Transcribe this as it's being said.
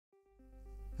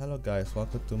Hello guys,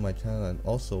 welcome to my channel and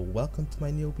also welcome to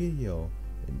my new video.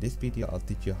 In this video I'll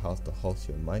teach you how to host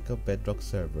your Minecraft Bedrock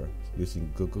server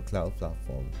using Google Cloud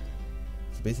Platform.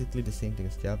 It's basically the same thing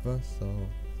as Java, so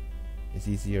it's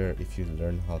easier if you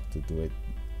learn how to do it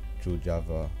through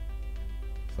Java.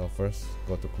 So first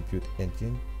go to Compute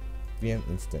Engine, VM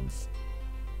instance.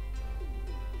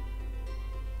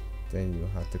 Then you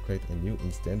have to create a new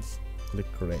instance,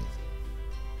 click create.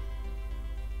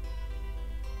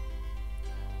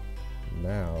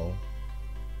 Now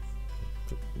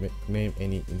name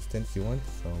any instance you want,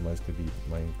 so mine could be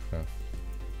Minecraft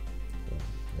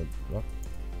Bedrock.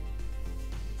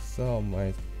 So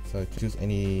choose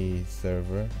any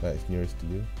server that is nearest to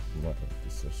you.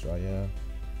 This is Australia.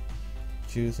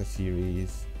 Choose a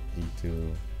series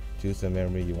E2. Choose a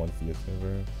memory you want for your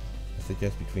server. I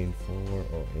suggest between 4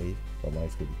 or 8, but mine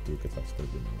could be 2 because that's going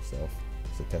to be myself.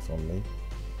 It's a test only.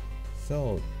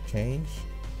 So change.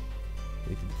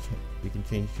 You can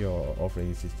change your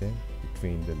operating system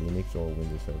between the Linux or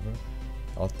Windows server.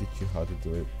 I'll teach you how to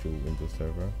do it through Windows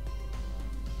server.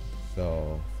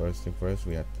 So first thing first,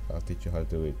 I'll teach you how to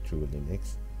do it through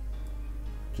Linux.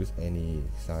 Choose any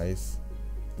size,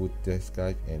 boot disk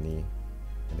type, any,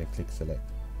 and then click select.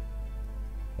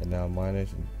 And now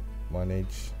management,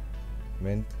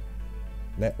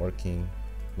 networking,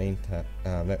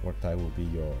 network type will be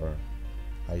your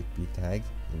IP tag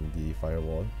in the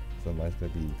firewall. So mine's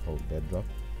gonna be called Bedrock.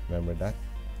 Remember that.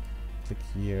 Click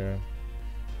here.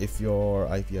 If your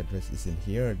IP address isn't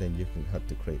here, then you can have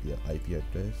to create your IP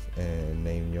address and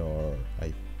name your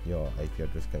IP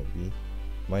address gonna be.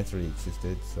 Mine's already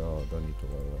existed, so don't need to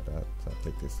worry about that. So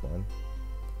click this one.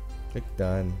 Click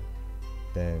done.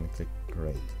 Then click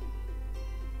create.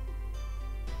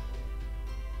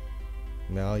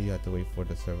 Now you have to wait for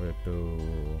the server to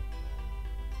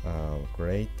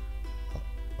create.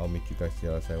 I'll meet you guys the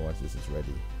other side once this is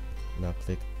ready. Now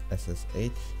click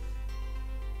SSH.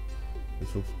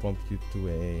 This will prompt you to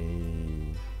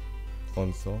a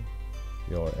console,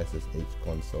 your SSH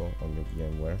console on your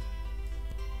VMware.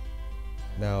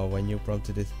 Now when you prompt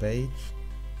to this page,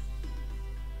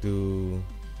 do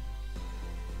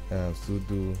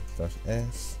sudo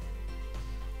 /s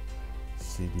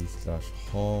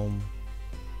cd/home.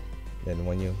 Then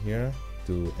when you're here,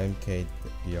 do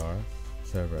mkdir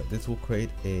server. This will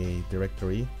create a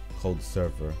directory called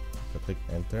server. So click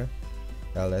enter.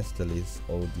 ls deletes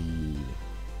all the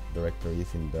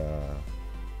directories in the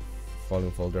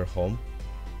following folder home.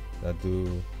 Now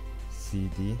do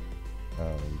cd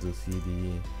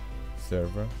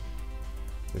server.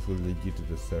 This will lead you to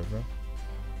the server.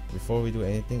 Before we do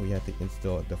anything, we have to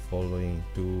install the following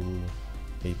 2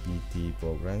 apt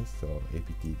programs. So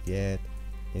apt get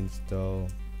install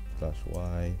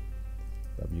 /y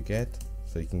wget,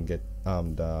 so you can get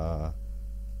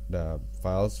the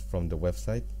files from the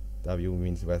website. W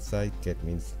means website, get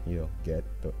means get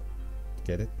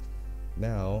it.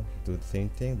 Now do the same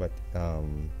thing, but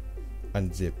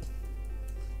unzip.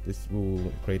 This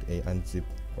will create a unzip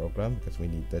program because we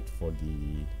need that for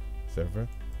the server.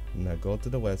 Now go to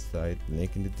the website,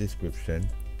 link in the description,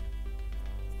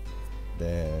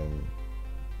 then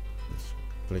just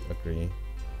click agree.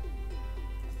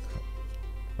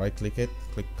 Right click it,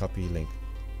 click copy link.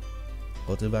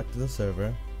 Go back to the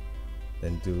server,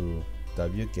 then do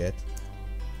wget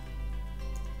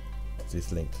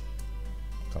this link.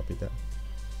 Copy that.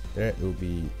 There it will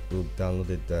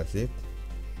downloaded the zip.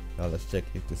 Now let's check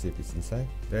if the zip is inside.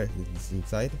 There it is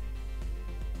inside.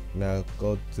 Now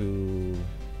go to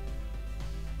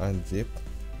unzip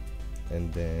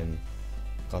and then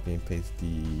copy and paste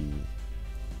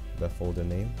the folder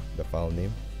name, the file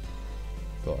name.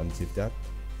 So unzip that.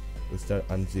 We'll start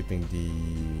unzipping the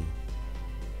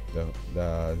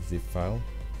zip file.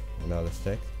 Now let's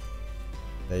check.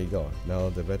 There you go. Now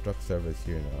the Bedrock server is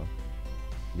here now.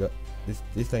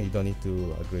 This time you don't need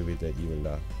to agree with it. You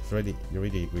already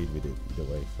agreed with it either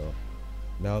way. So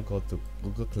now go to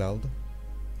Google Cloud,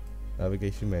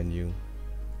 navigation menu,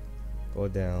 go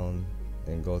down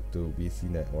and go to VC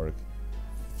Network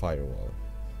Firewall.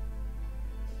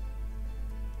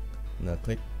 Now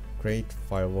click create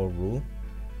firewall rule.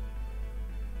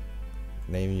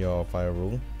 Name your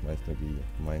firewall rule. Mine's gonna be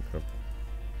Minecraft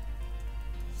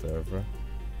server.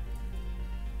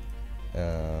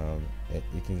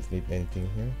 You can leave anything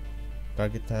here.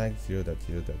 Target tag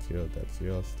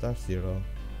 0.0.0.0/0.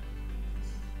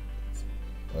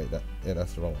 Wait,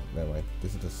 that's wrong. Never mind.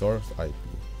 This is the source IP.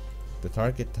 The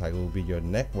target tag will be your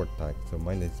network tag. So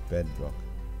mine is Bedrock.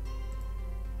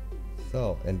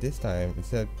 So, and this time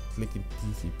instead of clicking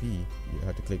TCP, you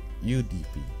have to click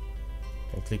UDP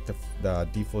and click the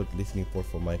default listening port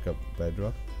for Minecraft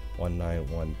Bedrock.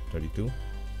 19132.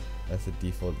 That's the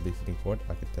default listening port,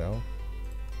 I can tell.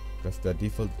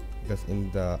 Because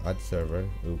in the ad server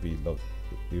it will be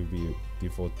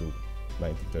default to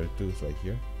 1932 is right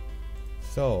here.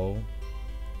 So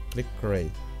click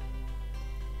create.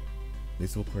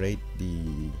 This will create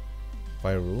the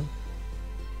firewall,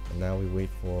 and now we wait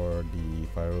for the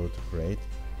firewall to create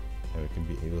and we can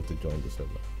be able to join the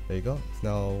server. There you go, it's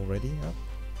now ready up.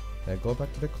 Now go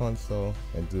back to the console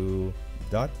and do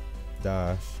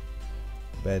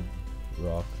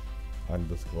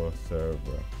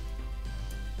 .-bedrock_server.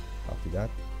 Copy that.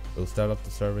 We'll start up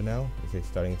the server now. It says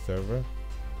starting server.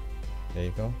 There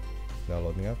you go. It's now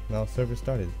loading up. Now server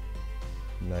started.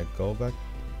 Now go back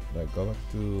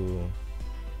to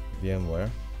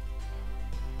VMware,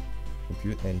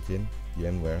 compute engine,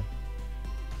 VMware,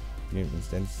 new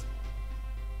instance.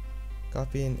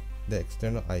 Copy in the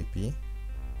external IP.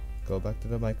 Go back to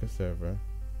the microserver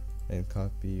and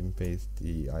copy and paste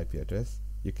the IP address.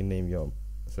 You can name your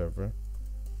server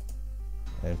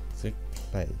and click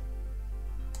play.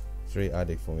 It's really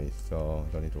adding for me, so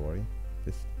don't need to worry.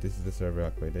 This is the server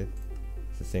I created.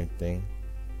 It's the same thing.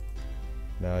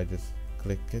 Now I just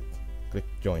click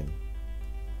join.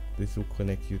 This will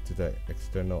connect you to the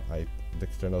external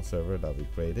server that we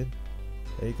created.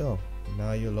 There you go.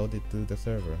 Now you load it to the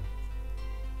server.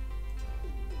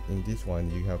 In this one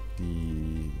you have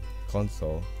the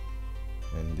console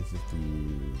and this is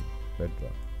the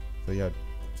Bedrock. So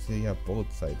you have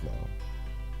both sides now.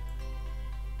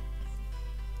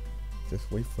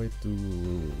 Just wait for it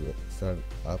to start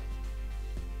up.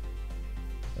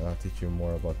 I'll teach you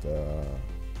more about the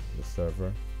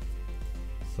server.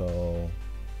 So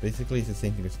basically it's the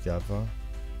same thing as Java.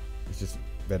 It's just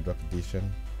Bedrock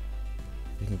edition.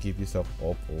 You can keep yourself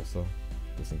up also,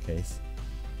 just in case.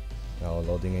 Now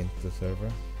loading into the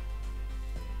server.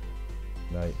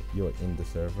 Now you're in the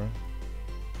server.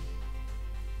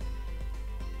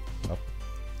 Up.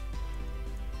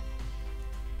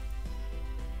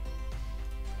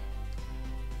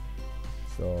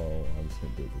 So I'm just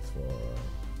gonna do this for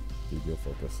video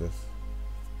purposes.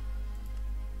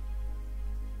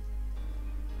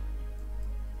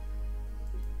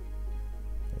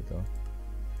 There you go.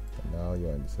 And now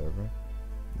you're in the server.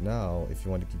 Now if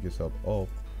you want to keep yourself up,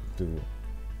 do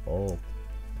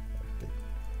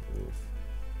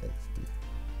XD.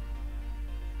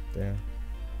 There.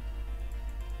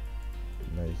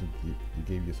 Now you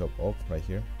gave yourself up right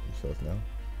here. It shows now.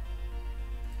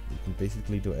 You can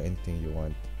basically do anything you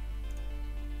want.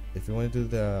 If you want to do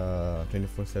the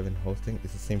 24/7 hosting,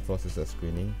 it's the same process as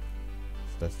screening.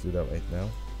 So let's do that right now.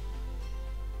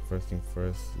 First thing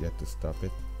first, you have to stop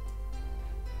it.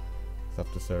 Stop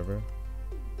the server.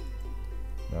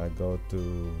 Now I go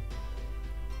to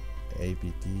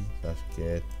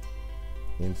apt/get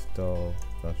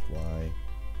install/y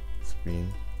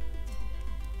screen.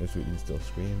 This will install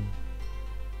screen.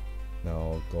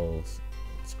 Now go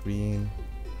screen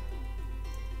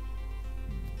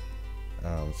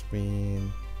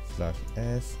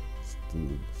screen/s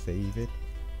to save it.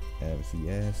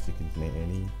 mcs, you can name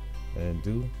any, and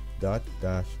do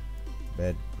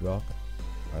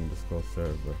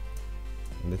 .-bedrock_server.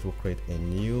 And this will create a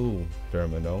new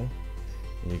terminal.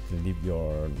 And you can leave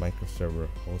your Minecraft server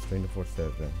host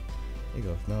 24/7. There you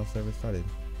go. Now server started.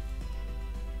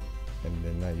 And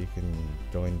then now you can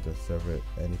join the server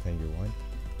anytime you want.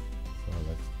 So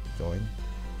let's join.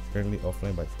 It's currently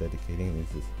offline, but it's dedicating.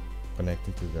 This is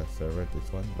connecting to the server,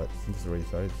 this one. But since it's already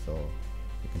started, so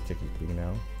you can check it big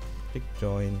now. Click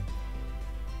join,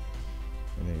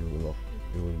 and then it will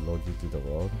load you to the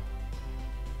world.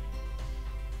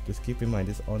 Just keep in mind,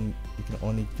 you can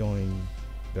only join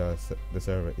the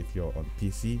server if you're on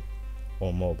PC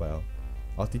or mobile.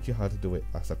 I'll teach you how to do it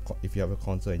if you have a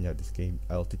console and you have this game.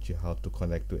 I'll teach you how to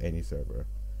connect to any server.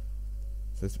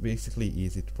 So it's basically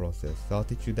easy to process. So I'll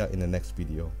teach you that in the next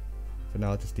video. For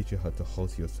now, I'll just teach you how to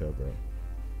host your server.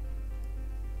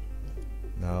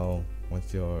 Now,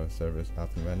 once your server is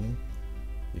up and running,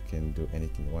 you can do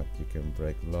anything you want. You can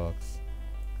break locks,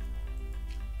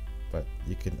 but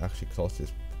you can actually close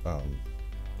this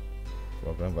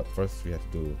program. But first, we have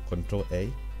to do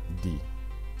Control-A-D.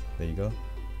 There you go.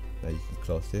 Now you can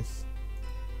close this,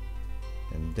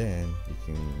 and then you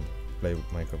can play with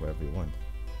Minecraft wherever you want.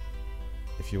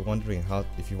 If you're wondering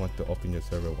if you want to open your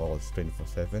server while it's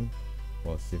 24/7,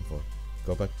 well, it's simple.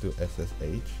 Go back to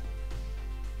SSH.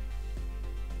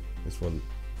 This will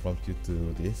prompt you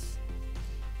to this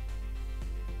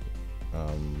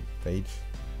page.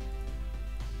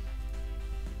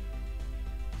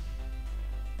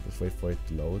 Just wait for it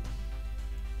to load.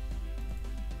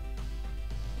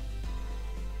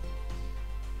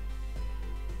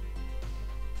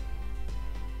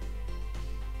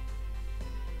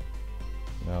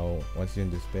 So once you're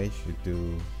in this page, you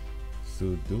do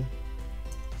sudo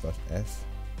 /s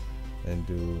and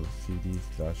do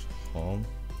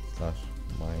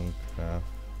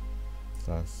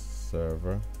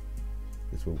cd/home/minecraft/server.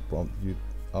 This will prompt you.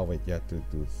 Oh wait, you have to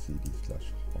do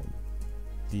cd/home,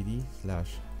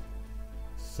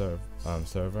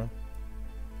 cd/server,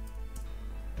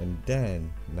 and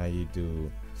then now you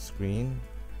do screen-r.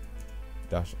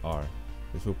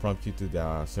 This will prompt you to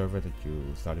the server that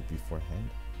you started beforehand,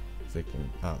 so you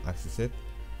can access it.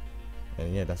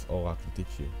 And yeah, that's all I can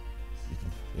teach you. You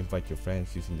can invite your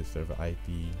friends using the server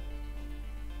IP.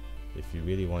 If you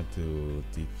really want to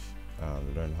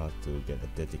learn how to get a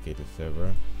dedicated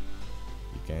server,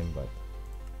 you can, but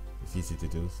it's easy to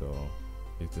do. So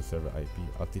it's the server IP.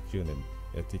 I'll teach you, and then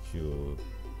I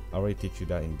already teach you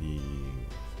that in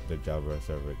the Java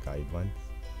server guide one.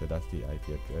 So that's the IP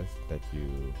address that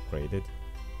you created,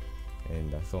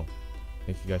 and that's all.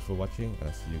 Thank you guys for watching, and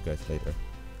I'll see you guys later.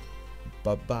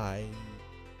 Bye bye.